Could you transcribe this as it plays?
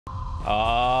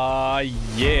Oh,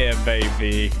 yeah,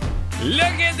 baby. Look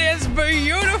at this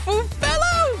beautiful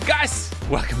fellow. Guys,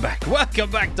 welcome back. Welcome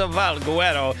back to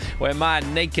Valguero, where my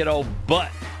naked old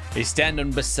butt is standing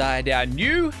beside our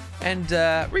new and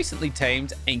recently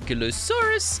tamed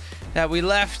Ankylosaurus that we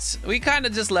left. We kind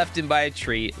of just left him by a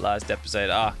tree last episode.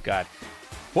 Oh, God.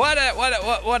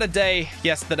 What a day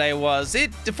yesterday was.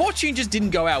 The fortune just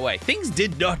didn't go our way. Things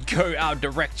did not go our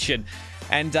direction.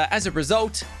 And as a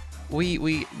result,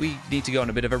 we need to go on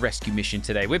a bit of a rescue mission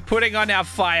today. We're putting on our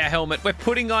fire helmet. We're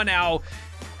putting on our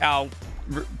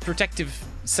protective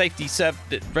safety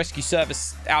rescue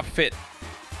service outfit.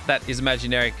 That is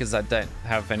imaginary because I don't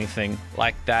have anything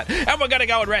like that. And we're going to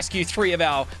go and rescue 3 of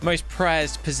our most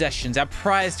prized possessions, our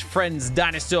prized friends,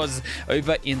 dinosaurs,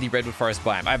 over in the Redwood Forest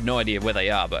biome. I have no idea where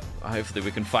they are, but hopefully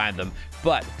we can find them.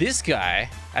 But this guy,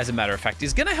 as a matter of fact,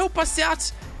 is going to help us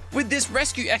out with this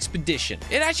rescue expedition.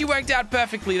 It actually worked out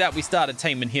perfectly that we started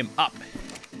taming him up.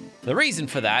 The reason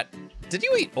for that, did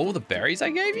you eat all the berries I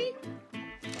gave you?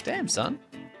 Damn, son.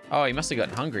 Oh, he must have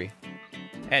gotten hungry.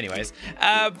 Anyways,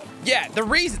 yeah,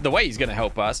 the way he's gonna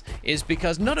help us is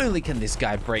because not only can this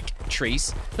guy break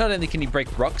trees, not only can he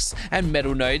break rocks and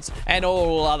metal nodes and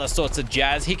all other sorts of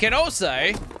jazz, he can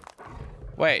also...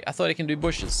 Wait, I thought he can do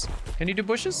bushes. Can you do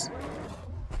bushes?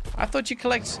 I thought you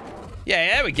collect...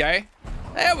 Yeah, there we go.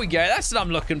 There we go, that's what I'm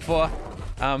looking for.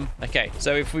 Okay,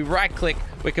 so if we right click,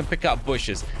 we can pick up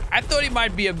bushes. I thought he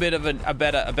might be a bit of a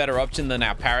better option than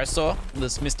our Parasaur,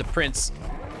 this Mr. Prince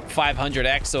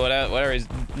 500X or whatever his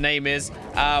name is.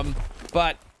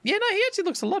 But yeah, no, he actually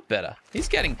looks a lot better. He's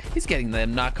getting the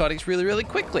narcotics really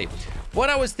quickly. What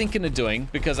I was thinking of doing,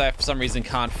 because I for some reason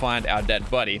can't find our dead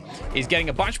body, is getting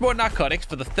a bunch more narcotics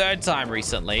for the 3rd time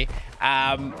recently.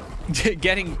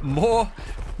 Getting more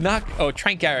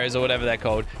trank arrows or whatever they're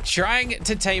called, trying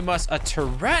to tame us a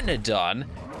pteranodon,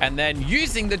 and then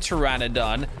using the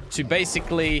pteranodon to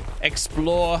basically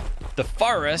explore the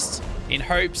forest in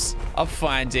hopes of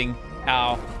finding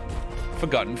our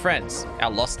forgotten friends,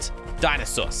 our lost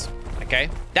dinosaurs. Okay,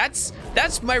 that's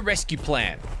my rescue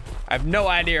plan. I have no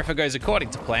idea if it goes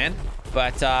according to plan,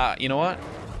 but you know what?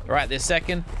 Right this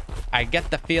second, I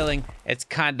get the feeling it's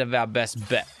kind of our best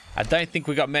bet. I don't think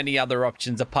we got many other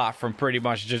options apart from pretty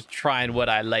much just trying what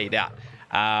I laid out.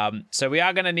 So we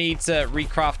are going to need to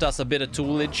recraft us a bit of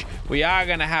toolage. We are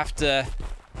going to have to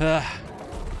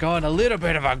go on a little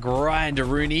bit of a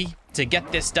grind-a-rooney to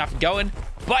get this stuff going.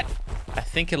 But I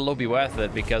think it'll all be worth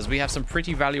it because we have some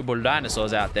pretty valuable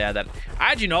dinosaurs out there that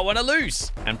I do not want to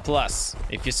lose. And plus,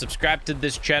 if you're subscribed to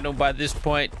this channel by this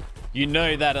point, you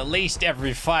know that at least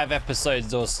every 5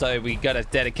 episodes or so, we gotta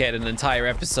dedicate an entire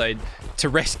episode to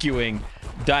rescuing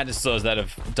dinosaurs that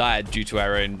have died due to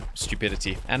our own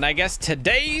stupidity. And I guess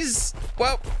today's,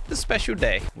 well, the special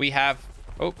day. We have,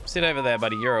 oh, sit over there,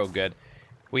 buddy, you're all good.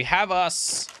 We have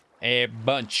us a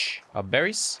bunch of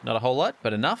berries, not a whole lot,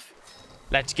 but enough.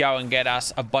 Let's go and get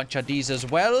us a bunch of these as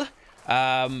well.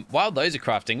 While those are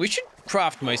crafting, we should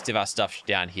craft most of our stuff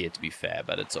down here, to be fair,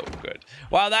 but it's all good.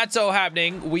 While that's all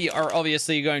happening, we are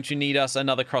obviously going to need us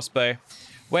another crossbow.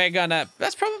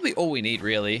 That's probably all we need,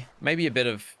 really. Maybe a bit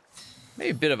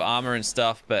of armor and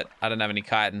stuff, but I don't have any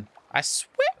chitin. I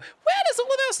swear, where does all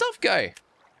of our stuff go?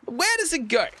 Where does it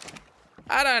go?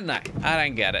 I don't know. I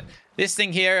don't get it. This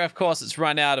thing here, of course, it's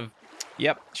run out of...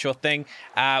 Yep, sure thing.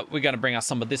 We're going to bring us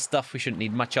some of this stuff. We shouldn't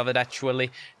need much of it,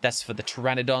 actually. That's for the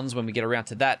pteranodons when we get around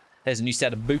to that. There's a new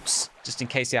set of boots, just in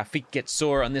case our feet get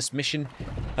sore on this mission.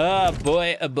 Oh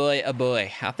boy, oh boy, oh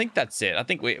boy. I think that's it. I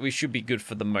think we should be good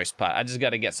for the most part. I just got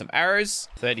to get some arrows.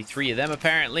 33 of them,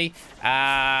 apparently.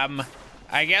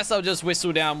 I guess I'll just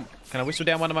whistle down. Can I whistle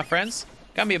down one of my friends?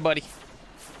 Come here, buddy.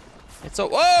 It's all...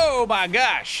 Oh my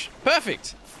gosh.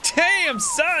 Perfect. Damn,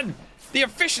 son. The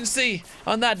efficiency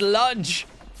on that lunge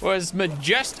was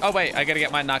majestic. Oh, wait. I got to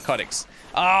get my narcotics.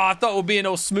 Oh, I thought it would be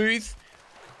all smooth.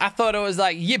 I thought it was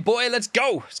like, yeah, boy, let's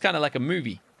go. It's kind of like a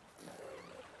movie.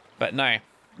 But no,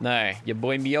 your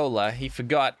boy Miola, he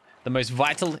forgot the most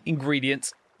vital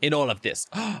ingredient in all of this.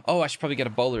 Oh, I should probably get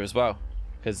a bowler as well.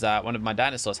 Because one of my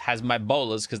dinosaurs has my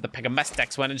bowlers because the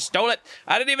Pegamastax went and stole it.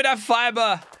 I didn't even have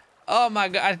fiber. Oh my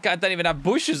god, I don't even have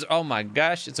bushes. Oh my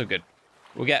gosh, it's all good.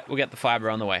 We'll get the fiber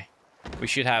on the way. We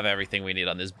should have everything we need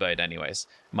on this boat anyways.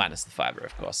 Minus the fiber,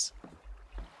 of course.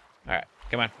 All right,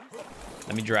 come on.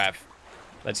 Let me drive.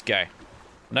 Let's go.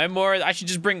 No more. I should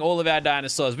just bring all of our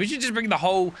dinosaurs. We should just bring the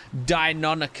whole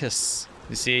Deinonychus.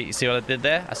 You see what I did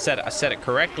there? I said it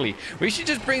correctly. We should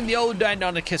just bring the old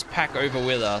Deinonychus pack over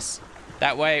with us.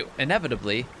 That way,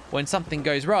 inevitably, when something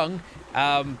goes wrong,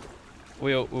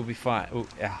 we'll be fine. Oh,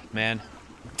 yeah, man.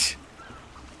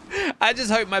 I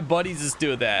just hope my bodies are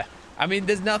still there. I mean,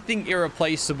 there's nothing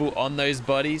irreplaceable on those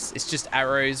bodies. It's just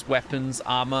arrows, weapons,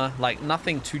 armor, like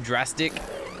nothing too drastic.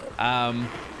 No,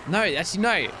 actually,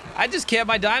 no. I just care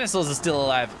my dinosaurs are still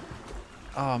alive.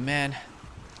 Oh, man.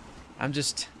 I'm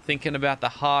just thinking about the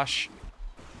harsh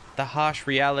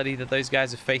reality that those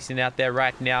guys are facing out there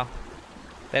right now.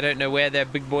 They don't know where their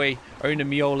big boy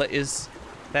Onamiola is.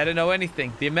 They don't know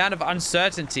anything. The amount of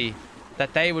uncertainty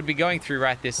that they would be going through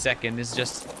right this second is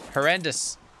just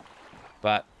horrendous.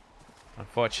 But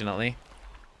unfortunately,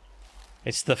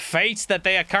 it's the fate that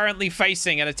they are currently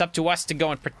facing, and it's up to us to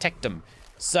go and protect them.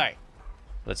 So,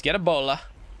 let's get a bowler.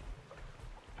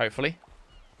 Hopefully.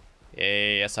 Yeah,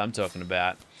 yes, I'm talking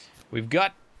about. We've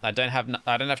got. I don't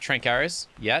have trank arrows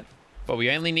yet, but we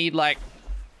only need like,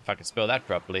 if I can spell that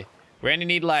properly, we only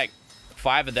need like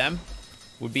 5 of them.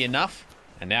 Would be enough.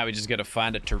 And now we just got to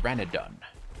find a pteranodon,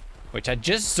 which I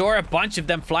just saw a bunch of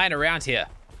them flying around here.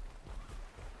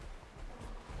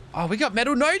 Oh, we got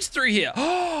metal nodes through here.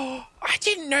 Oh, I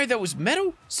didn't know there was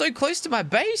metal so close to my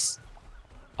base.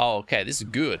 Oh, okay, this is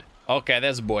good. Okay,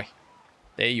 there's a boy.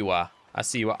 There you are. I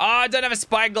see you are. Oh, I don't have a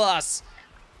spyglass.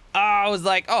 Oh, I was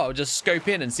like, oh, just scope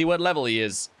in and see what level he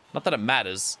is. Not that it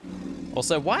matters.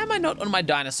 Also, why am I not on my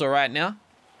dinosaur right now?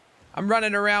 I'm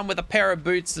running around with a pair of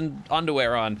boots and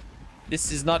underwear on. This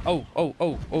is not...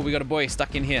 Oh, we got a boy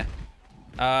stuck in here.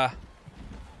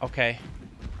 Okay.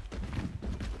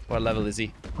 What level is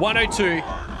he? 102,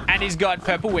 and he's got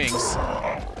purple wings.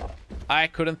 I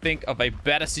couldn't think of a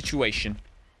better situation.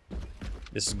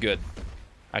 This is good.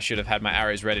 I should have had my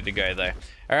arrows ready to go, though.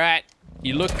 All right,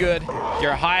 you look good.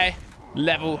 You're a high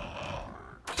level.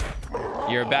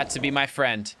 You're about to be my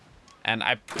friend. And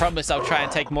I promise I'll try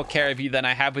and take more care of you than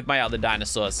I have with my other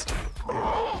dinosaurs.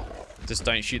 Just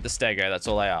don't shoot the stego, that's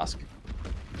all I ask.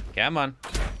 Come on.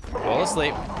 Fall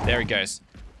asleep. There he goes.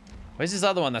 Where's this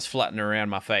other one that's flapping around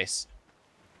my face?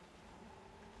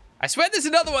 I swear there's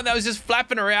another one that was just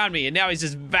flapping around me, and now he's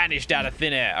just vanished out of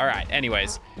thin air. All right,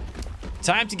 anyways.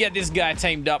 Time to get this guy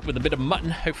tamed up with a bit of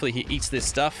mutton. Hopefully he eats this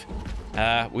stuff.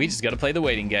 We just got to play the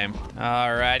waiting game.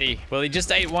 Alrighty. Well, he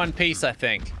just ate 1 piece, I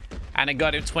think. And it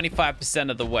got him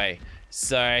 25% of the way.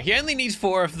 So he only needs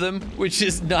 4 of them, which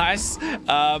is nice.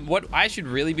 What I should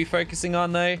really be focusing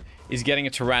on, though, is getting a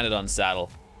pteranodon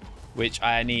saddle. Which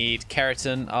I need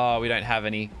keratin. Oh, we don't have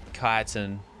any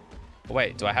chitin. Oh,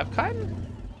 wait, do I have chitin?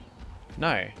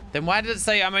 No. Then why did it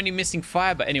say I'm only missing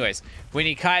fiber? Anyways, we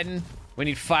need chitin, we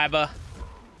need fiber,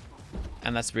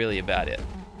 and that's really about it.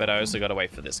 But I also gotta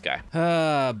wait for this guy.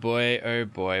 Ah, boy, oh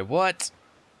boy. What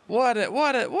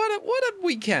a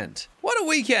weekend. What a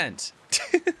weekend.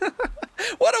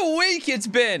 What a week it's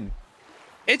been.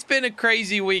 It's been a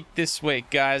crazy week this week,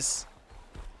 guys.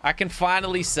 I can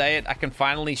finally say it. I can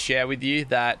finally share with you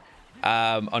that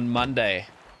on Monday,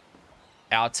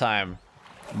 our time,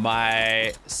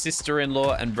 my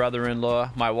sister-in-law and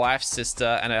brother-in-law, my wife's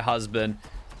sister and her husband,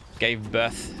 gave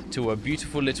birth to a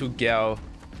beautiful little girl,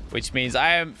 which means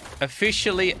I am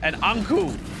officially an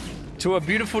uncle to a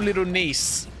beautiful little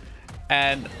niece.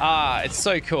 And it's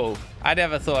so cool. I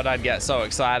never thought I'd get so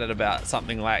excited about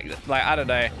something like I don't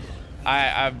know.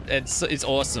 It's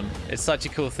awesome. It's such a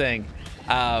cool thing.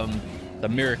 The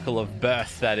miracle of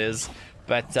birth, that is.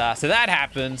 But so that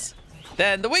happens.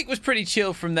 Then the week was pretty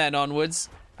chill from then onwards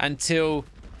until...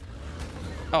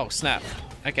 Oh, snap.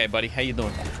 Okay, buddy, how you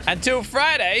doing? Until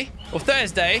Friday, or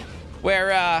Thursday,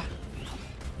 where our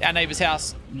neighbor's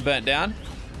house burnt down.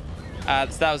 So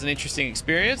that was an interesting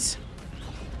experience,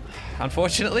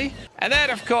 unfortunately. And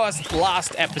then, of course,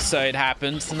 last episode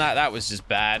happened, and that was just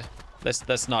bad.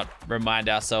 Let's not remind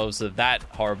ourselves of that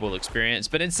horrible experience.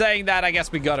 But in saying that, I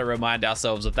guess we got to remind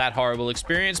ourselves of that horrible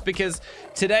experience, because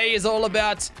today is all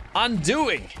about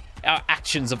undoing our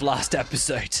actions of last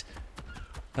episode.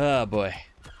 Oh, boy.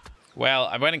 Well,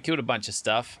 I went and killed a bunch of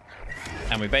stuff,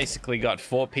 and we basically got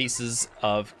 4 pieces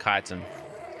of chitin.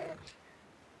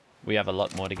 We have a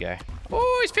lot more to go.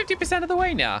 Oh, it's 50% of the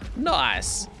way now.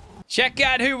 Nice. Check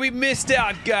out who we missed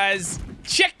out, guys.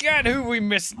 Check out who we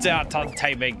missed out on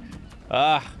taming.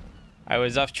 I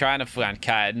was off trying to find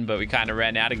chitin, but we kind of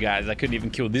ran out of guys. I couldn't even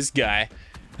kill this guy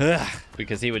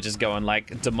because he would just go and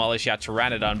like demolish our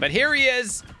pteranodon. But here he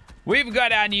is. We've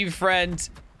got our new friend.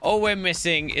 All we're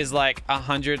missing is like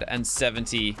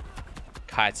 170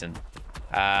 chitin.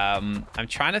 I'm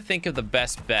trying to think of the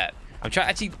best bet.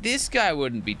 Actually, this guy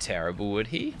wouldn't be terrible, would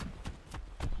he?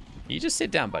 You just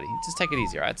sit down, buddy. Just take it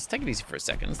easy, all right? Just take it easy for a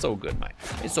second. It's all good, mate.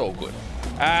 It's all good.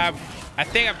 I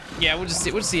think, yeah, we'll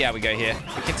see how we go here.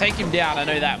 We can take him down, I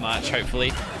know that much,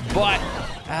 hopefully. But,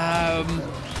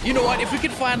 you know what? If we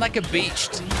could find like a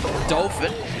beached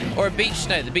dolphin or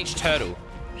the beached turtle,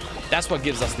 that's what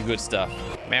gives us the good stuff.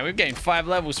 Man, we've gained 5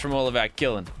 levels from all of our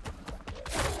killing.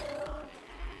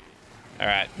 All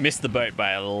right, missed the boat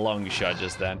by a long shot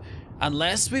just then.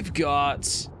 Unless we've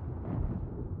got...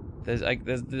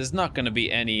 There's not going to be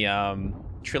any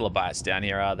trilobites down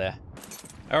here, are there?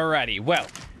 Alrighty, well,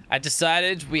 I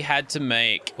decided we had to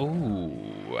make...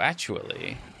 Ooh,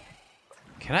 actually...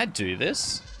 Can I do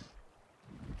this?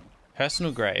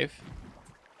 Personal grave.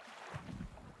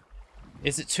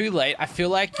 Is it too late? I feel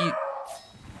like you...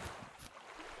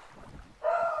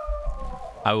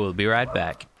 I will be right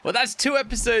back. Well, that's 2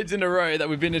 episodes in a row that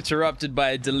we've been interrupted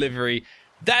by a delivery.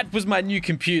 That was my new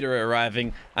computer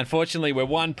arriving. Unfortunately, we're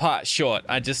 1 part short.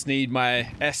 I just need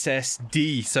my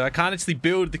SSD. So I can't actually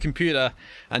build the computer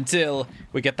until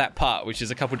we get that part, which is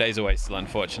a couple days away still,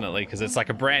 unfortunately, because it's like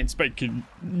a brand spanking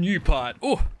new part.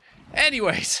 Oh,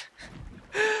 anyways.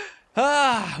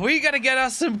 We gotta get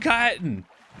us some chitin.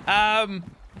 I'm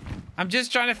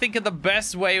just trying to think of the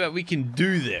best way that we can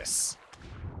do this.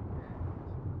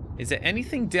 Is there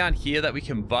anything down here that we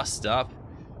can bust up?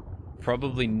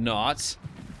 Probably not.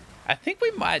 I think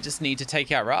we might just need to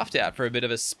take our raft out for a bit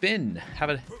of a spin. Have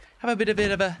a bit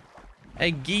of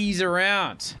a geeze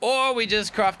around. Or we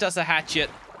just craft us a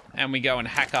hatchet and we go and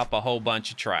hack up a whole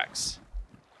bunch of tracks.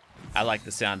 I like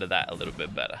the sound of that a little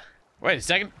bit better. Wait a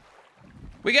second.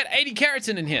 We got 80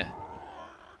 keratin in here.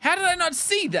 How did I not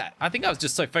see that? I think I was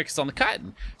just so focused on the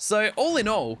chitin. So all in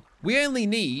all, we only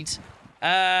need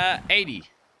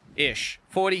 80-ish.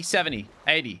 40, 70,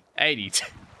 80, 80.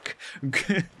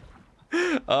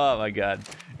 Oh my god.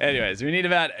 Anyways, we need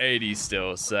about 80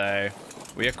 still, so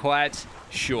we are quite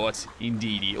short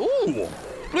indeedy. Ooh,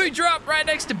 blue drop right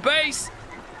next to base.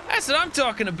 That's what I'm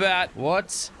talking about.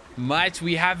 What might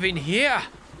we have in here?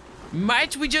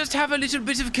 Might we just have a little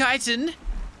bit of chitin?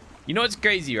 You know what's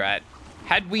crazy, right?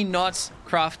 Had we not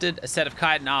crafted a set of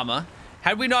chitin armor,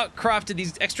 had we not crafted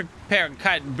these extra pair of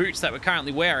chitin boots that we're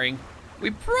currently wearing,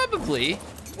 we probably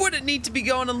wouldn't need to be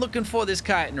going and looking for this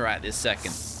chitin right this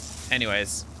second.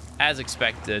 Anyways, as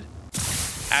expected,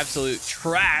 absolute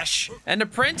trash. An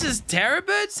apprentice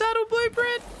terrorbird saddle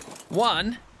blueprint?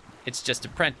 1, it's just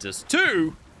apprentice.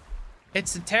 2,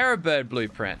 it's a terrorbird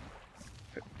blueprint.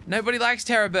 Nobody likes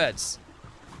terrorbirds.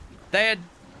 They are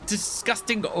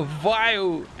disgusting,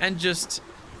 vile, and just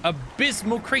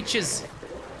abysmal creatures.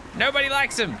 Nobody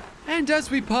likes them. And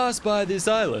as we pass by this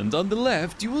island on the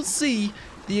left, you will see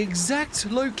the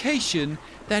exact location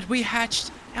that we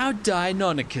hatched our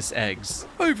Deinonychus eggs.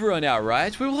 Over on our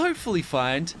right, we will hopefully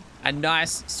find a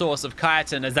nice source of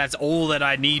chitin, as that's all that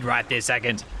I need right this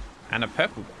second. And a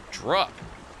purple drop.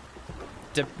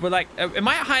 We're like, am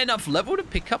I at high enough level to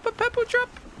pick up a purple drop?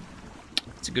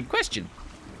 It's a good question.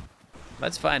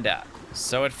 Let's find out.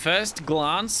 So at first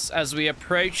glance, as we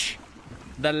approach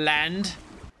the land,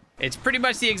 it's pretty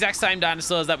much the exact same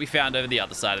dinosaurs that we found over the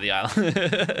other side of the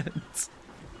island.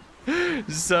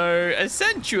 So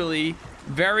essentially,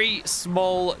 very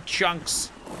small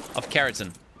chunks of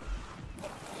keratin.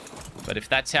 But if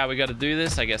that's how we got to do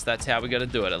this, I guess that's how we got to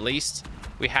do it. At least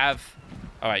we have...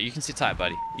 All right, you can sit tight,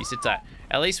 buddy. You sit tight.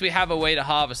 At least we have a way to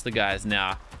harvest the guys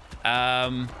now.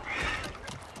 I'm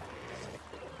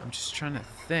just trying to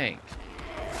think.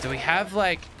 Do we have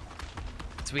like...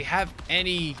 Do we have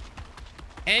any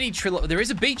trillo... There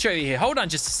is a beach over here. Hold on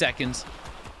just a second.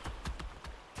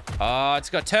 Oh, it's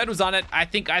got turtles on it. I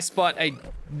think I spot a...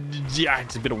 Yeah,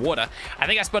 it's a bit of water. I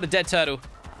think I spot a dead turtle.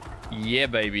 Yeah,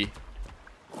 baby.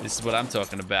 This is what I'm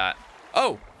talking about.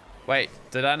 Oh, wait,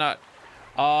 did I not?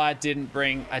 Oh, I didn't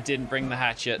bring the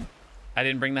hatchet. I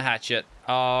didn't bring the hatchet.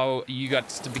 Oh, you got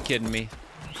to be kidding me.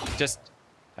 Just,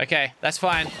 okay, that's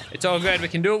fine. It's all good. We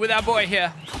can do it with our boy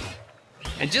here.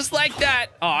 And just like that,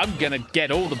 oh, I'm gonna get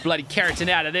all the bloody keratin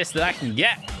out of this that I can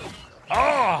get.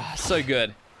 Oh, so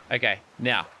good. Okay,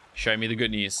 now, show me the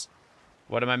good news.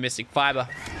 What am I missing? Fiber.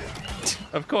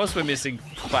 Of course we're missing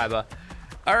fiber.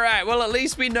 All right, well, at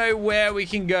least we know where we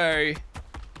can go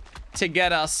to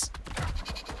get us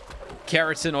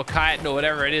keratin or chitin or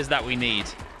whatever it is that we need.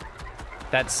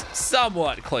 That's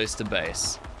somewhat close to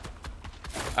base.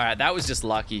 All right, that was just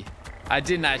lucky. I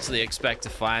didn't actually expect to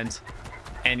find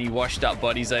any washed up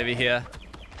bodies over here.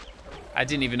 I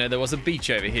didn't even know there was a beach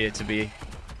over here, to be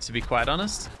quite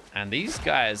honest. And these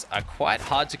guys are quite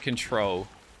hard to control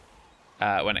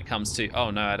when it comes to...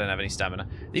 Oh no, I don't have any stamina.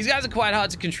 These guys are quite hard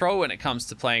to control when it comes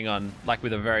to playing on, like,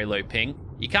 with a very low ping.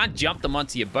 You can't jump them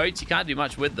onto your boats. You can't do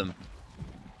much with them.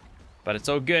 But it's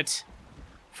all good,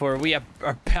 for we are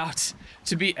about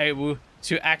to be able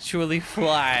to actually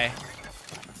fly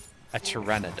a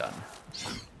pteranodon.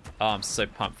 Oh, I'm so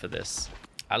pumped for this.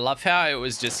 I love how it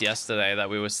was just yesterday that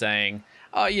we were saying,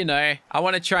 oh, you know, I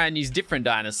want to try and use different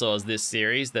dinosaurs this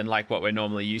series than like what we're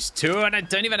normally used to. And I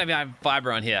don't even have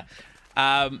fiber on here.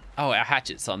 Oh, our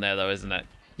hatchet's on there though, isn't it?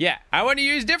 Yeah, I want to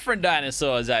use different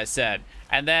dinosaurs, I said.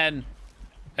 And then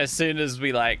as soon as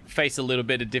we like face a little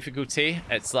bit of difficulty,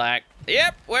 it's like,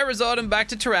 yep, we're resorting back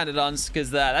to pteranodons because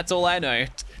that's all I know.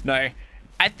 No,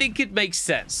 I think it makes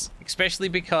sense, especially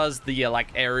because the like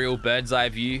aerial bird's eye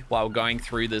view while going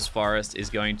through this forest is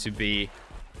going to be,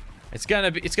 it's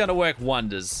gonna work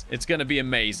wonders. It's gonna be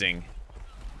amazing.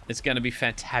 It's gonna be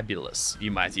fantabulous,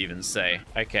 you might even say.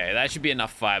 Okay, that should be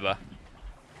enough fiber.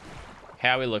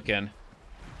 How are we looking?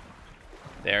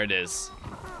 There it is.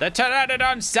 The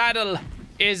pteranodon saddle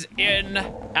is in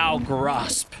our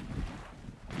grasp.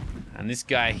 And this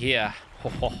guy here,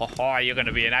 you're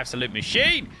gonna be an absolute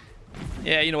machine.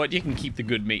 Yeah, you know what? You can keep the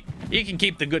good meat. You can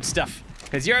keep the good stuff,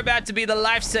 because you're about to be the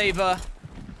lifesaver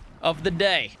of the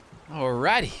day.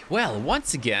 Alrighty, well,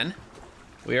 once again,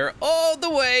 we are all the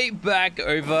way back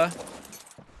over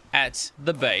at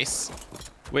the base,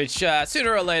 which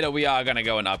sooner or later we are gonna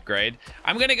go and upgrade.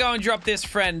 I'm gonna go and drop this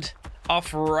friend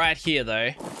off right here though.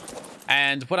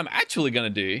 And what I'm actually gonna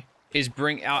do is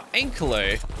bring our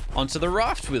Ankylo onto the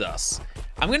raft with us.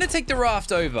 I'm gonna take the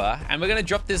raft over and we're gonna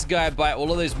drop this guy by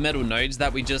all of those metal nodes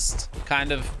that we just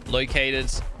kind of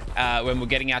located when we're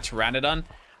getting our pteranodon.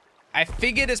 I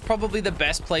figured it's probably the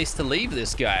best place to leave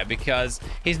this guy because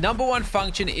his #1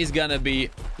 function is gonna be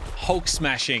Hulk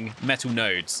smashing metal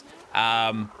nodes.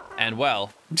 And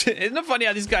well, isn't it funny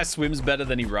how this guy swims better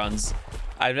than he runs?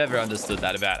 I've never understood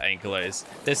that about Ankylos.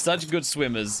 They're such good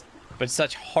swimmers, but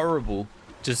such horrible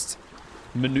just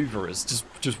maneuverers,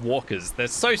 just walkers. They're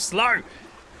so slow.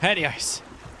 Anyways,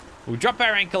 we'll drop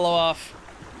our Ankylo off,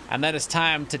 and then it's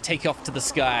time to take off to the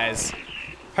skies.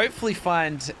 Hopefully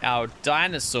find our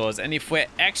dinosaurs, and if we're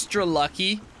extra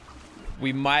lucky,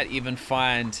 we might even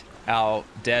find our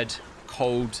dead,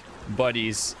 cold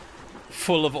bodies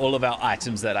full of all of our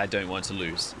items that I don't want to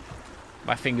lose.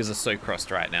 My fingers are so crossed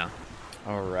right now.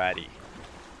 Alrighty.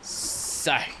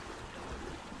 So,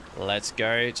 let's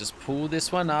go. Just pull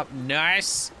this one up.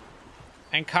 Nice.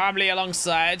 And calmly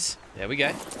alongside. There we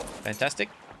go. Fantastic.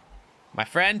 My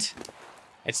friend,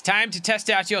 it's time to test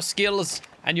out your skills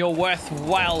and your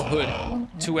worthwhilehood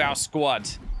to our squad.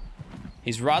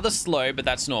 He's rather slow, but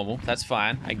that's normal. That's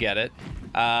fine. I get it.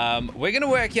 We're going to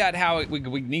work out how... We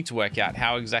need to work out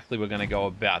how exactly we're going to go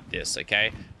about this,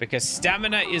 okay? Because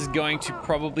stamina is going to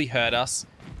probably hurt us.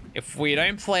 If we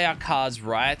don't play our cards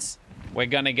right, we're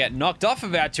going to get knocked off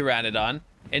of our pteranodon,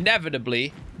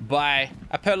 inevitably, by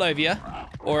a Perlovia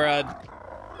or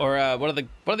what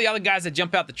are the other guys that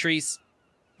jump out the trees?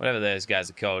 Whatever those guys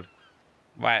are called.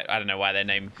 Why, I don't know why their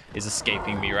name is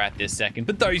escaping me right this second,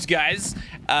 but those guys.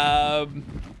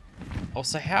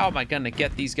 Also, how am I going to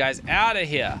get these guys out of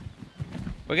here?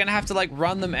 We're going to have to, like,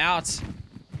 run them out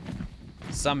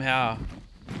somehow.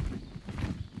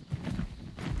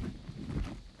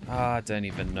 Oh, I don't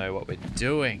even know what we're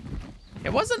doing.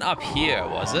 It wasn't up here,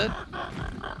 was it?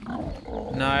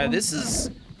 No, this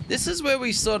is where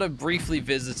we sort of briefly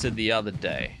visited the other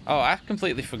day. Oh, I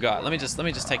completely forgot. Let me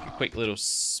just take a quick little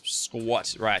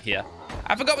squat right here.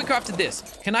 I forgot we crafted this.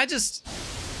 Can I just...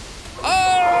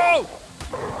 Oh!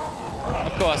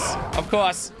 Of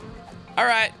course. All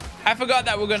right, I forgot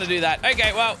that we're gonna do that.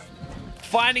 Okay, well,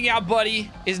 finding our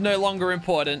body is no longer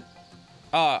important.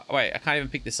 Oh, wait, I can't even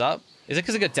pick this up. Is it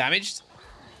because it got damaged?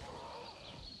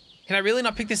 Can I really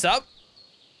not pick this up?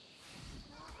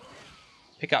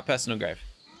 Pick up personal grave.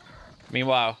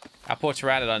 Meanwhile, our poor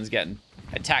pteranodon's getting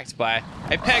attacked by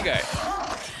a pego.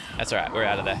 That's all right, we're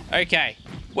out of there. Okay,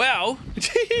 well,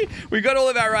 we got all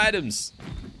of our items.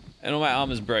 And all my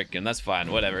armor's broken. That's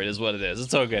fine. Whatever. It is what it is.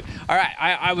 It's all good. All right.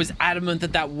 I was adamant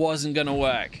that wasn't going to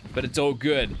work. But it's all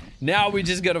good. Now we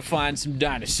just got to find some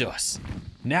dinosaurs.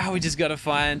 Now we just got to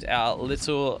find our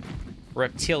little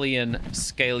reptilian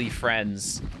scaly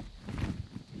friends.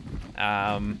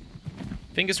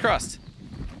 Fingers crossed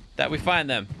that we find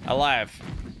them alive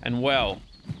and well.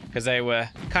 Because they were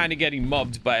kind of getting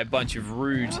mobbed by a bunch of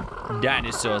rude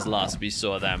dinosaurs last we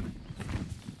saw them.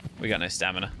 We got no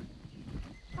stamina.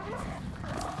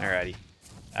 Alrighty.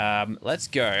 Let's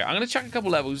go. I'm gonna chuck a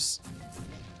couple levels.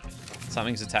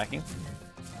 Something's attacking.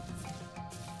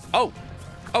 Oh!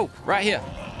 Oh, right here.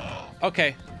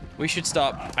 Okay. We should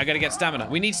stop. I gotta get stamina.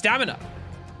 We need stamina.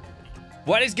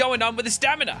 What is going on with the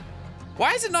stamina?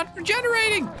 Why is it not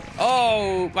regenerating?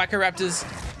 Oh, Microraptors.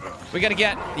 We gotta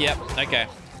get... Yep, okay.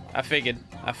 I figured.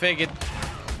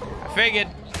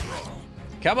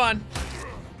 Come on.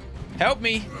 Help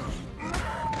me.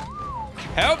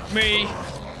 Help me.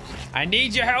 I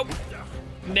need your help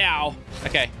now.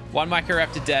 Okay, one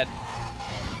Microraptor dead.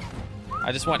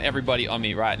 I just want everybody on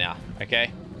me right now,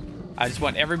 okay? I just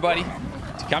want everybody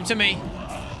to come to me.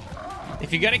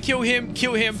 If you're gonna kill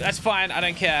him, that's fine, I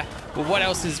don't care. But what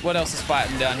else is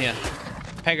fighting down here?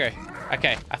 Pego.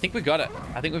 Okay, I think we got it.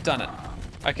 I think we've done it.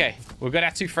 Okay, we've got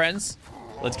our 2 friends.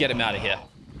 Let's get them out of here.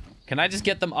 Can I just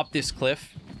get them up this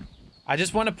cliff? I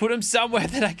just want to put them somewhere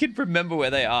that I can remember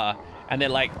where they are. And they're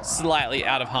like slightly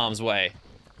out of harm's way.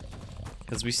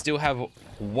 Because we still have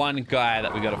one guy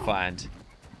that we got to find.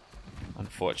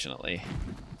 Unfortunately.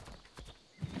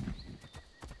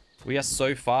 We are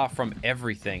so far from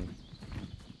everything.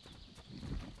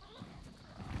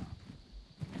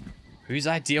 Whose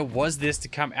idea was this to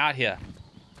come out here?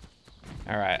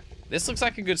 Alright. This looks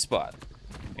like a good spot.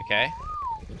 Okay.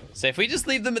 So if we just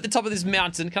leave them at the top of this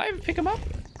mountain, can I even pick them up?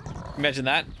 Imagine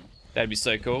that. That'd be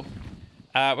so cool.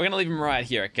 We're gonna leave them right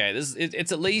here. Okay.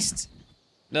 It's at least...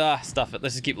 stuff it.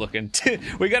 Let's just keep looking.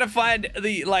 We gotta find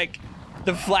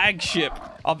the flagship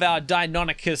of our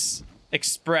Deinonychus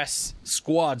Express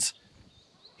squad.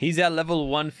 He's our level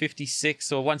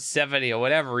 156 or 170 or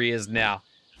whatever he is now.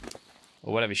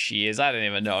 Or whatever she is. I don't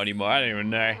even know anymore. I don't even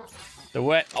know.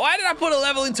 Why did I put a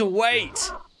level into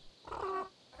weight?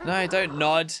 No, don't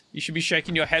nod. You should be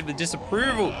shaking your head with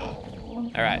disapproval.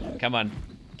 All right, come on.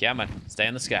 Come on, stay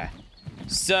in the sky.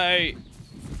 So,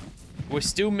 we're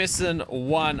still missing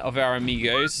one of our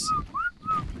amigos.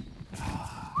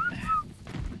 Oh, man.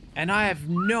 And I have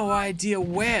no idea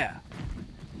where.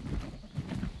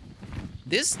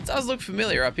 This does look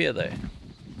familiar up here though.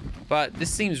 But this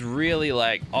seems really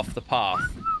like off the path.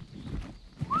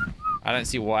 I don't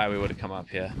see why we would have come up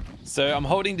here. So I'm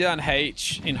holding down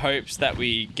H in hopes that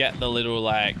we get the little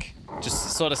like,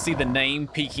 just sort of see the name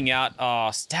peeking out.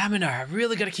 Oh, stamina, I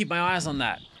really got to keep my eyes on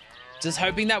that. Just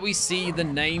hoping that we see the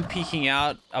name peeking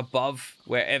out above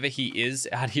wherever he is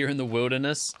out here in the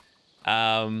wilderness.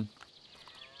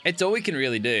 It's all we can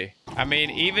really do. I mean,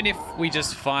 even if we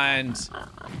just find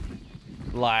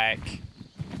like,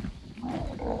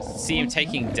 see him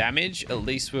taking damage, at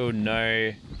least we'll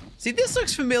know. See, this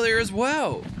looks familiar as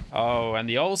well. Oh, and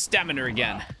the old stamina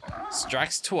again.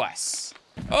 Strikes twice.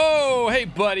 Oh, hey,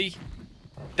 buddy.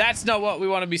 That's not what we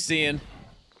want to be seeing.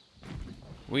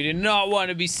 We do not want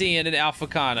to be seeing an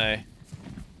Alphacano.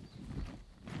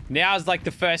 Now is like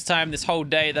the first time this whole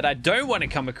day that I don't want to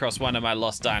come across one of my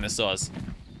lost dinosaurs.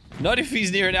 Not if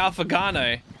he's near an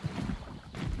Alphacano.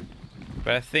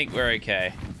 But I think we're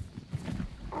okay.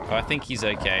 Oh, I think he's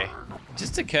okay. It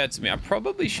just occurred to me, I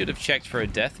probably should have checked for a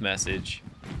death message.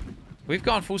 We've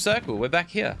gone full circle. We're back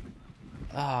here.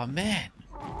 Oh, man.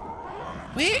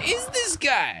 Where is this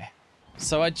guy?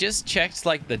 So I just checked,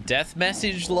 like, the death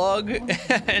message log,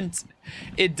 and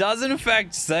it does, in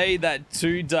fact, say that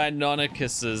 2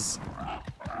 Deinonychuses,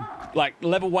 like,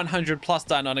 level 100 plus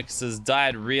Deinonychuses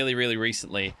died really, really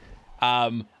recently.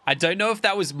 I don't know if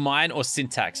that was mine or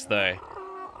Syntax, though.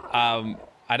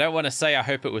 I don't want to say I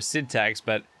hope it was Syntax,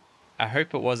 but I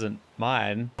hope it wasn't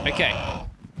mine. Okay,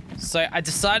 so I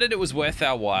decided it was worth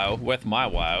my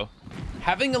while,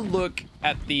 having a look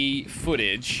at the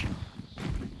footage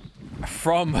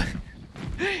from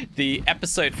the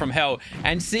episode from Hell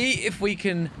and see if we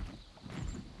can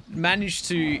manage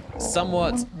to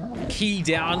somewhat key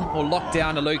down or lock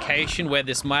down a location where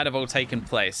this might have all taken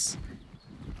place.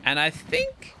 And I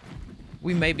think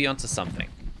we may be onto something.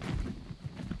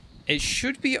 It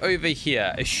should be over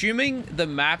here, assuming the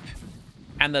map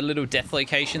and the little death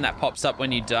location that pops up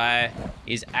when you die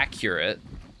is accurate.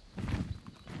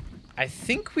 I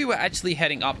think we were actually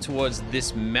heading up towards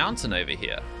this mountain over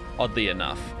here, oddly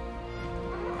enough.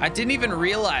 I didn't even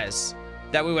realize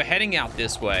that we were heading out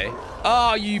this way.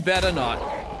 Oh, you better not.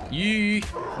 You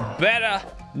better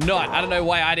not. I don't know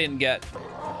why I didn't get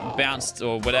bounced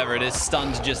or whatever it is,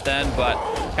 stunned just then, but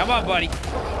come on, buddy.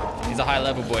 He's a high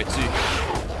level boy too.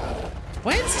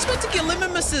 When's this meant to get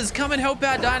Limimises come and help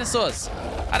our dinosaurs?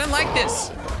 I don't like this.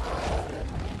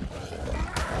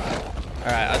 All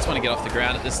right, I just want to get off the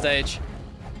ground at this stage.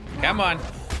 Come on.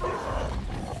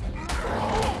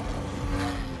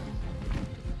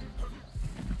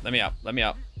 Let me up, let me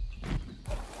up.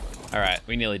 All right,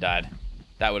 we nearly died.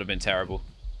 That would have been terrible.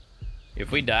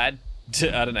 If we died,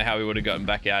 I don't know how we would have gotten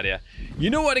back out here. You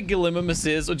know what a Gallimimus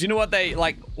is? Or do you know what they,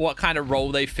 like, what kind of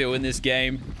role they fill in this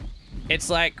game? It's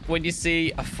like when you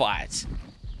see a fight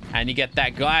and you get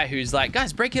that guy who's like,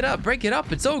 guys, break it up,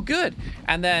 it's all good.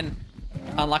 And then,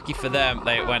 unlucky for them,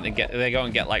 they go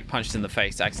and get like punched in the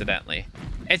face accidentally.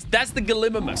 That's the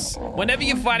Gallimimus. Whenever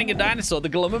you're fighting a dinosaur, the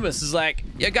Gallimimus is like,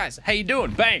 yeah, guys, how you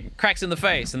doing? Bang, cracks in the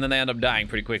face, and then they end up dying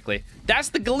pretty quickly. That's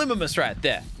the Gallimimus right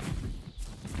there.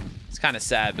 It's kind of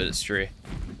sad, but it's true.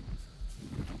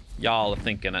 Y'all are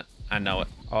thinking it. I know it.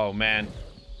 Oh, man.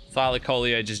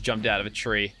 Thylacoleo just jumped out of a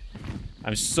tree.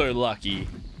 I'm so lucky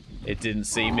it didn't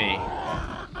see me.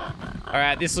 All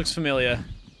right, this looks familiar.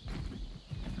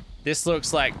 This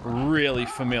looks like really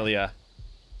familiar.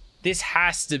 This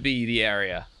has to be the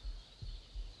area.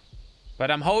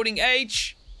 But I'm holding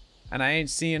H, and I ain't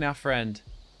seeing our friend.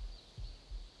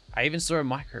 I even saw a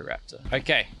Microraptor.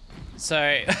 Okay,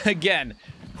 so again,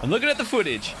 I'm looking at the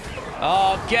footage.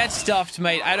 Oh, get stuffed,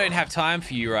 mate. I don't have time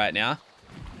for you right now.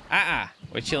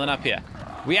 We're chilling up here.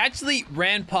 We actually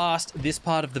ran past this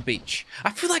part of the beach. I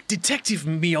feel like Detective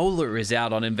Miola is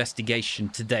out on investigation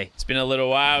today. It's been a little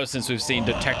while since we've seen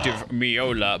Detective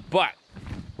Miola, but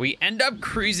we end up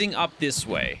cruising up this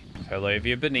way.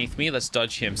 Polovia beneath me, let's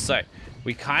dodge him. So,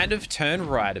 we kind of turn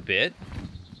right a bit,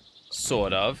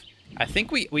 sort of. I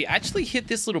think we actually hit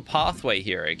this little pathway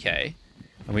here, okay?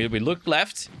 And we look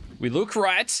left, we look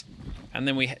right, and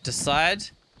then we decide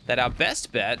that our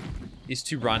best bet is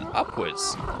to run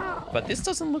upwards. But this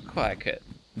doesn't look like it.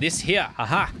 This here,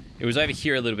 aha, it was over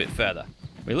here a little bit further.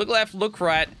 We look left, look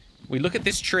right, we look at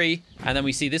this tree, and then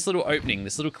we see this little opening,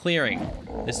 this little clearing,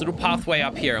 this little pathway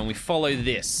up here, and we follow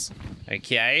this,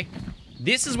 okay?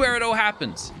 This is where it all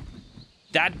happens.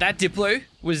 That Diplo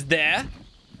was there.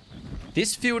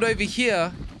 This field over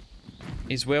here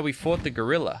is where we fought the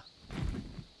gorilla.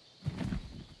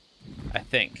 I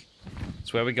think.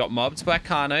 It's where we got mobbed by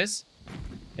Carnos.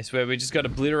 It's where we just got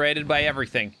obliterated by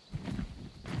everything.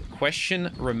 The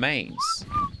question remains,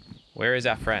 where is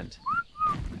our friend?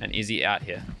 And is he out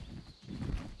here?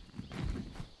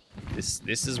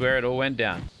 This is where it all went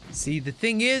down. See, the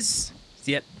thing is,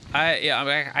 yep,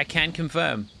 I can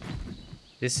confirm.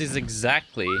 This is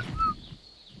exactly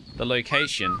the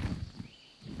location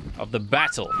of the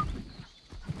battle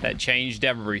that changed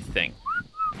everything.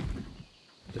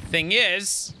 The thing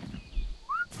is,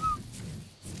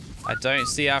 I don't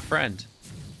see our friend.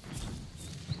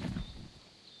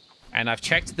 And I've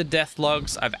checked the death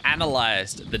logs. I've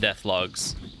analyzed the death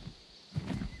logs.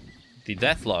 The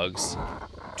death logs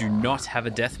do not have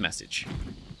a death message.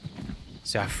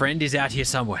 So our friend is out here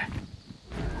somewhere.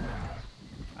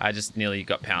 I just nearly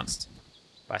got pounced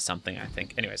by something, I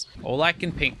think. Anyways, all I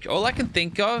can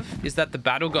think of is that the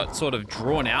battle got sort of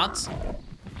drawn out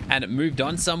and it moved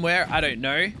on somewhere. I don't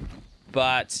know,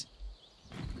 but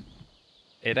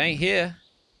it ain't here.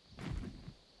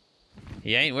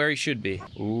 He ain't where he should be.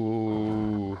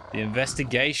 Ooh, the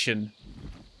investigation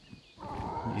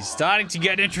is starting to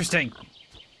get interesting.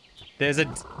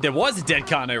 There was a dead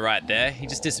Carno right there. He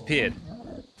just disappeared.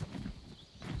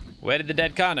 Where did the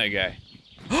dead Carno go?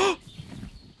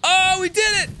 Oh, we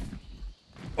did it!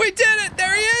 We did it!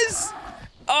 There he is!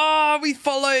 Oh, we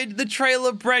followed the trail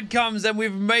of breadcrumbs and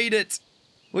we've made it.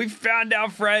 We've found our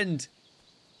friend.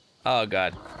 Oh,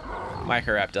 God.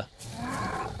 Microraptor.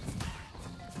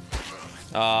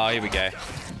 Oh, here we go.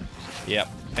 Yep,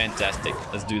 fantastic.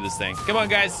 Let's do this thing. Come on,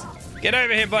 guys. Get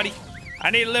over here, buddy.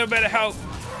 I need a little bit of help.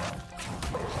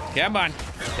 Come on.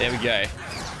 There we go.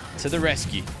 To the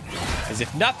rescue. As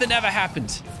if nothing ever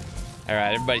happened. All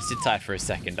right, everybody sit tight for a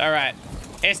second. All right,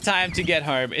 it's time to get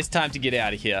home. It's time to get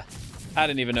out of here. I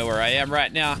don't even know where I am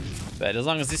right now, but as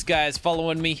long as this guy is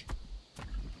following me,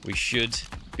 we should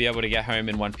be able to get home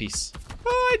in one piece.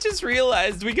 Oh, I just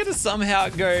realized we gotta somehow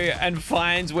go and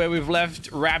find where we've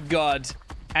left Rabgod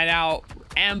and our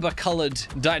amber-colored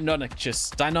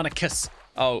Deinonychus.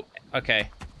 Oh, okay.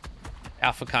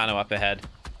 Alpha Carno up ahead.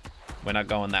 We're not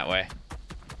going that way.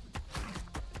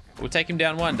 We'll take him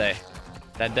down one day.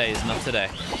 That day is not today.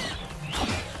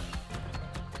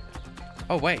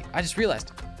 Oh, wait. I just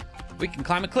realized. We can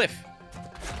climb a cliff.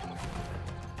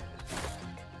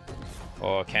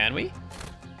 Or can we?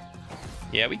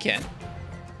 Yeah, we can.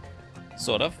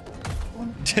 Sort of.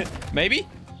 Maybe?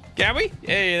 Can we?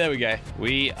 Yeah, there we go.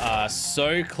 We are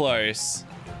so close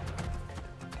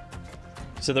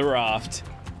to the raft.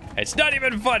 It's not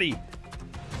even funny.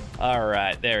 All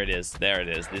right, there it is. There it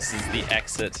is. This is the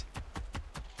exit.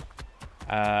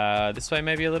 This way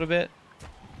maybe a little bit.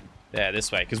 Yeah,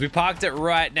 this way, because we parked it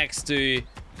right next to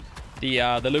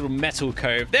the little metal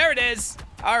cove. There it is.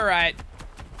 All right.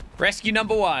 Rescue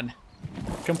number 1.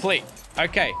 Complete.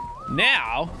 Okay,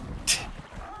 now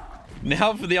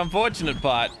for the unfortunate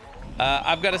part.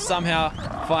 I've got to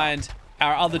somehow find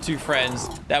our other 2 friends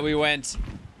that we went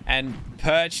and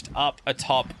perched up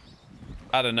atop,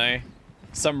 I don't know,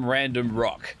 some random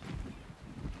rock.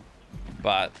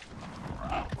 But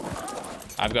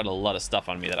I've got a lot of stuff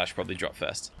on me that I should probably drop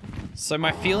first. So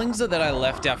my feelings are that I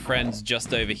left our friends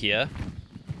just over here,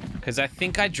 because I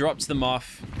think I dropped them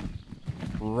off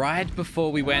right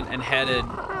before we went and headed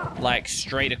like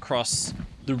straight across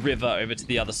the river over to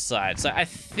the other side. So I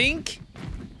think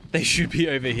they should be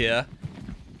over here.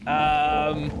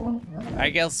 I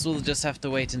guess we'll just have to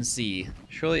wait and see.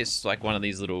 Surely it's like one of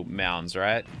these little mounds,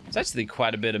 right? It's actually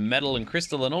quite a bit of metal and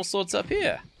crystal and all sorts up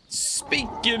here.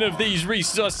 Speaking of these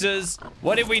resources,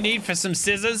 what did we need for some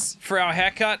scissors for our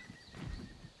haircut?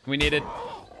 We needed...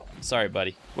 Sorry,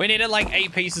 buddy. We needed like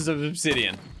 8 pieces of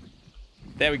obsidian.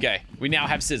 There we go. We now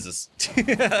have scissors.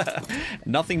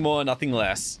 Nothing more, nothing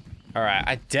less. All right,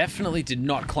 I definitely did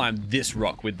not climb this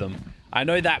rock with them. I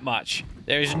know that much.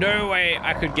 There is no way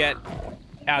I could get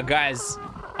our guys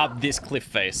up this cliff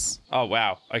face. Oh,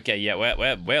 wow. Okay, yeah,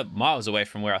 we're miles away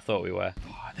from where I thought we were.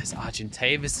 Oh, there's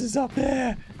Argentavis up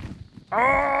there.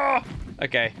 Oh!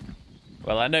 Okay.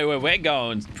 Well, I know where we're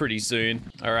going pretty soon.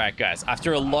 All right, guys.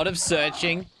 After a lot of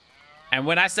searching, and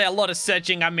when I say a lot of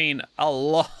searching, I mean a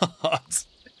lot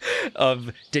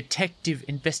of detective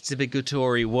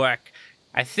investigatory work,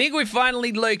 I think we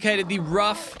finally located the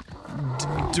rough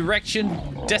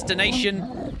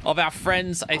destination of our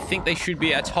friends. I think they should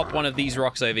be atop one of these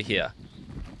rocks over here.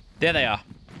 There they are.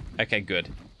 Okay, good.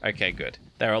 Okay, good.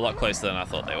 They're a lot closer than I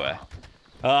thought they were.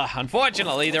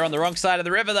 Unfortunately, they're on the wrong side of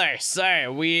the river though,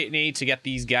 so we need to get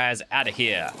these guys out of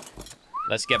here.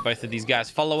 Let's get both of these guys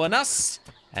following us,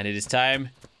 and it is time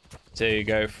to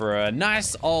go for a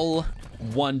nice old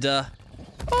wander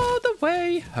all the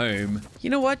way home. You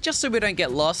know what? Just so we don't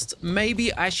get lost,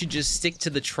 maybe I should just stick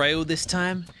to the trail this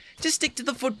time. Just stick to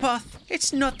the footpath.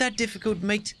 It's not that difficult,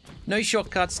 mate. No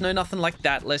shortcuts, no nothing like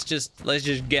that. Let's just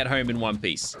get home in one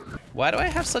piece. Why do I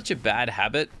have such a bad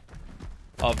habit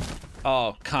of...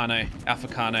 Oh, Kano. Alpha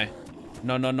Kano.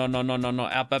 No.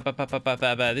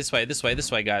 This way,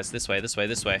 guys. This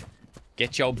way.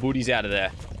 Get your booties out of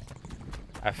there.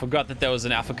 I forgot that there was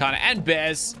an Alpha Kano and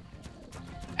bears.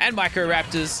 And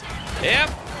Microraptors. Yep.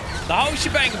 The whole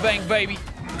shebang bang, baby.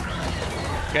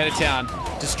 Go to town.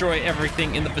 Destroy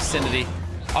everything in the vicinity.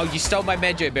 Oh, you stole my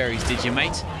Mejo berries, did you,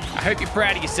 mate? I hope you're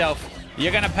proud of yourself.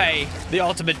 You're gonna pay the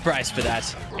ultimate price for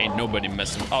that. Ain't nobody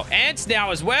messing. Oh, ants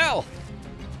now as well.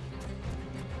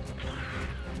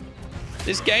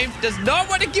 This game does not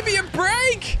want to give me a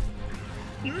break.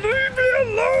 Leave me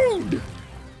alone.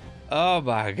 Oh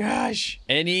my gosh.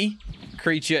 Any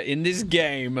creature in this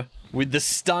game with the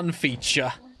stun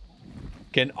feature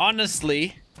can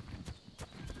honestly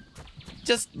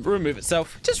just remove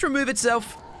itself. Just remove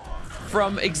itself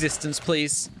from existence,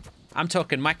 please. I'm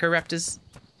talking Microraptors.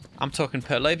 I'm talking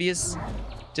Perlovias.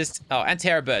 Oh, and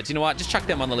Terror Birds. You know what? Just chuck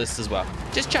them on the list as well.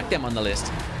 Just chuck them on the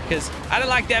list. Because I don't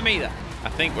like them either. I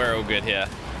think we're all good here.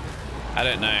 I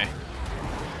don't know.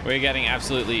 We're getting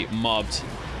absolutely mobbed.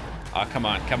 Oh, come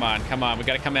on. We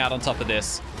gotta come out on top of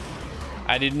this.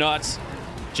 I did not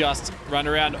just run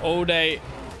around all day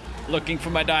looking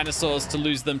for my dinosaurs to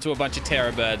lose them to a bunch of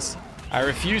terror birds. I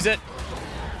refuse it.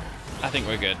 I think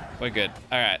we're good. We're good.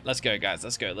 All right, let's go, guys.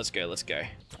 Let's go.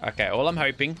 Okay, all I'm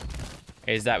hoping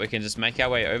is that we can just make our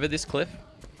way over this cliff.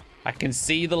 I can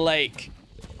see the lake.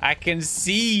 I can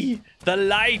see the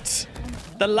light.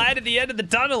 The light at the end of the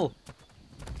tunnel.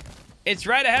 It's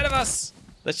right ahead of us.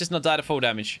 Let's just not die to full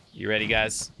damage. You ready,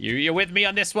 guys? You're with me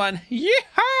on this one?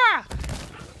 Yeehaw!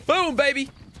 Boom, baby.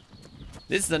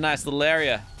 This is a nice little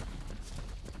area.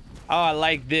 Oh, I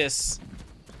like this.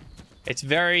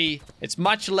 It's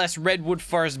much less redwood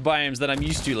forest biomes than I'm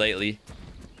used to lately.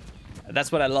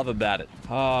 That's what I love about it.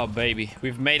 Oh, baby.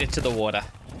 We've made it to the water.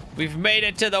 We've made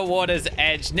it to the water's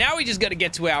edge. Now we just got to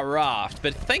get to our raft.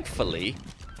 But thankfully,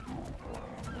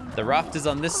 the raft is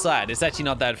on this side. It's actually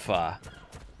not that far.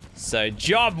 So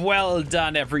job well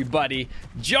done, everybody.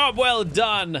 Job well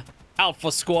done,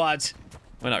 Alpha Squad.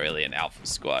 We're not really an Alpha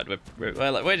Squad.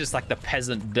 We're just like the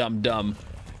peasant dum-dum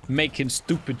making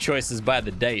stupid choices by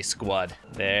the day squad.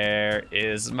 There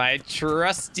is my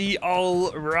trusty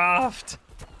old raft.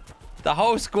 The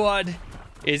whole squad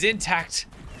is intact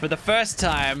for the first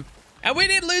time, and we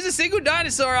didn't lose a single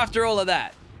dinosaur after all of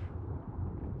that.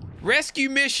 Rescue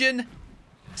mission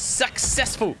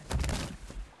successful.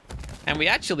 And we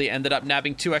actually ended up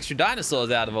nabbing 2 extra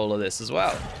dinosaurs out of all of this as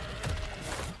well.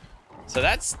 So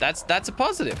that's a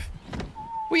positive.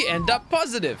 We end up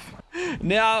positive.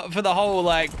 Now for the whole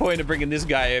like point of bringing this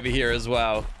guy over here as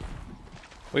well.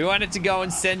 We wanted to go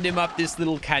and send him up this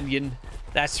little canyon.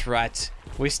 That's right.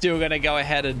 We're still gonna go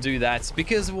ahead and do that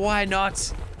because why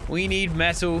not? We need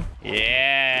metal.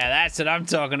 Yeah, that's what I'm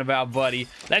talking about, buddy.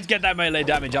 Let's get that melee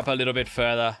damage up a little bit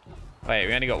further. Wait,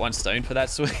 we only got 1 stone for that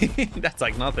swing. That's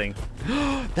like nothing.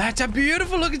 That's a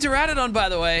beautiful looking pteranodon, by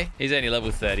the way. He's only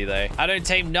level 30 though. I don't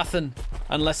tame nothing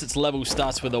unless its level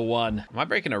starts with a 1. Am I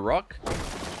breaking a rock?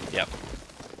 Yep.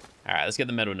 All right, let's get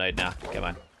the metal node now. Come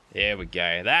on. There we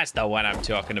go. That's the one I'm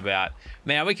talking about.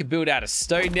 Man, we can build out of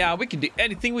stone now. We can do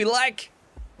anything we like.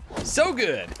 So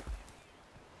good.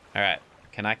 All right.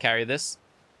 Can I carry this?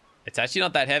 It's actually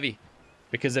not that heavy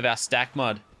because of our stack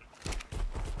mod.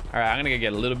 All right, I'm going to go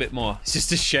get a little bit more. It's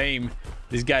just a shame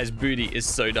this guy's booty is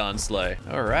so darn slow.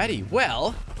 Alrighty,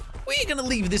 well, we're going to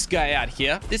leave this guy out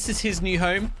here. This is his new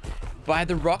home by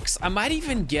the rocks. I might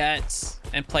even get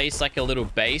and place like a little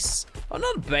base. Well,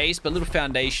 not a base, but a little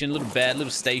foundation, a little bed, a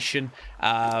little station,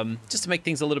 just to make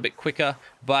things a little bit quicker.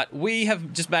 But we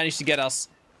have just managed to get us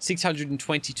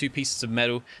 622 pieces of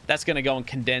metal. That's going to go and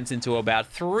condense into about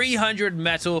 300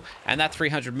 metal, and that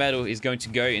 300 metal is going to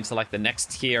go into like the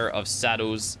next tier of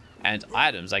saddles and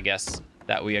items, I guess,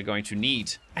 that we are going to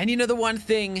need. And you know, the one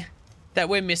thing that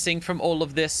we're missing from all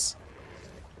of this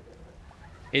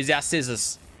is our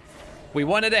scissors. We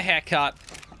wanted a haircut,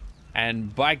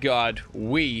 and by God,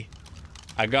 we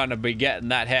are gonna be getting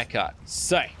that haircut.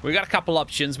 So we got a couple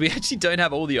options. We actually don't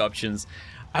have all the options.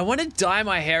 I want to dye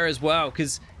my hair as well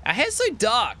because our hair's so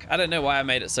dark. I don't know why I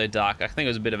made it so dark. I think it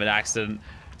was a bit of an accident.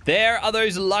 There are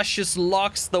those luscious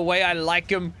locks the way I like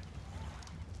them.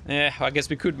 Yeah, I guess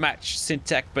we could match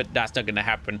Syntech, but that's not gonna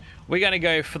happen. We're gonna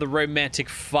go for the romantic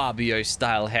Fabio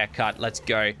style haircut. Let's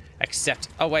go. Except,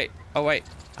 oh wait, I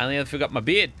only forgot my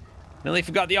beard. I only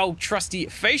forgot the old trusty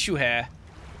facial hair.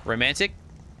 Romantic.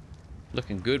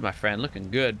 Looking good, my friend, looking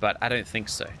good, but I don't think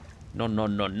so.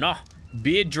 No.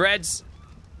 Beard dreads.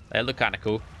 They look kind of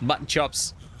cool. Mutton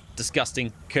chops.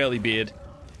 Disgusting. Curly beard.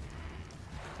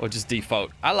 Or just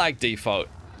default. I like default.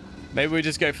 Maybe we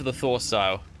just go for the Thor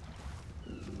style.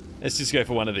 Let's just go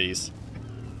for one of these.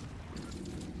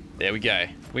 There we go.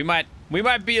 We might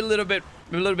be a little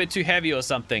bit too heavy or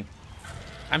something.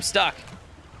 I'm stuck.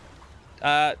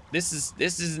 This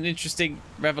is an interesting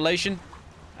revelation.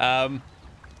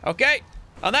 Okay.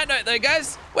 On that note, though,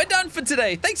 guys, we're done for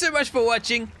today. Thanks so much for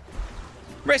watching.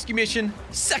 Rescue mission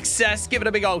success. Give it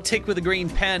a big old tick with a green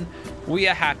pen. We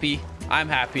are happy. I'm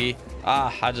happy.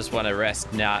 I just want to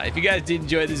rest now. If you guys did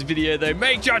enjoy this video, though,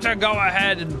 make sure to go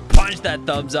ahead and punch that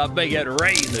thumbs up. Make it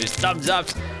rain those thumbs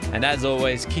ups. And as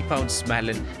always, keep on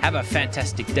smiling. Have a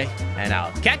fantastic day. And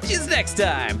I'll catch you next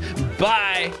time.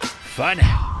 Bye for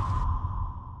now.